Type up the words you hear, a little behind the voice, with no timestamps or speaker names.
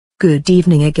Good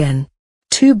evening again.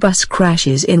 2 bus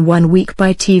crashes in 1 week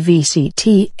by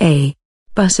TVCTA.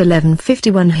 Bus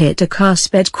 1151 hit a car,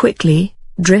 sped quickly,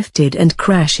 drifted and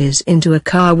crashes into a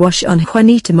car wash on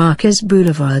Juanita Marquez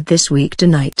Boulevard this week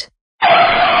tonight.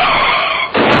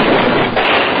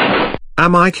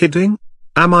 Am I kidding?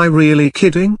 Am I really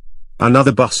kidding?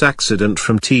 Another bus accident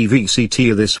from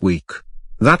TVCTA this week.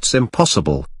 That's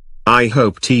impossible. I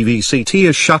hope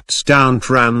TVCTA shuts down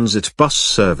transit bus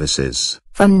services.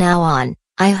 From now on,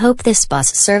 I hope this bus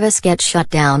service gets shut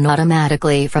down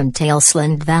automatically from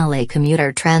Tailsland Valley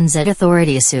Commuter Transit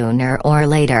Authority sooner or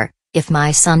later. If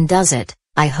my son does it,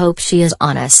 I hope she is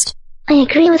honest. I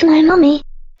agree with my mommy.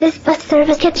 This bus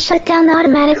service gets shut down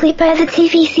automatically by the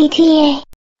TVCTA.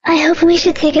 I hope we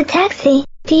should take a taxi,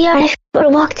 DRF,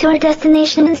 or walk to our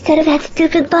destination instead of that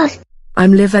stupid bus.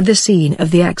 I'm live at the scene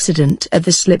of the accident at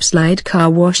the Slipslide Car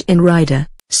Wash in Ryder,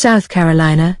 South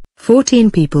Carolina. 14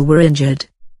 people were injured.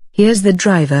 Here's the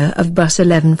driver of bus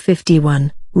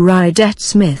 1151, Rydette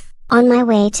Smith. On my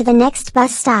way to the next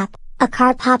bus stop, a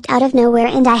car popped out of nowhere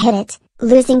and I hit it,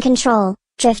 losing control,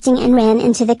 drifting and ran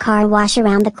into the car wash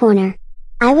around the corner.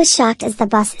 I was shocked as the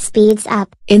bus speeds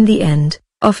up. In the end,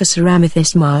 Officer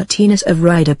Amethyst Martinez of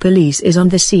Ryder Police is on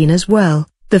the scene as well.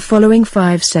 The following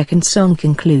 5-second song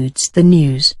concludes the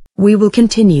news. We will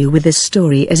continue with this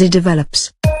story as it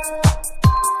develops.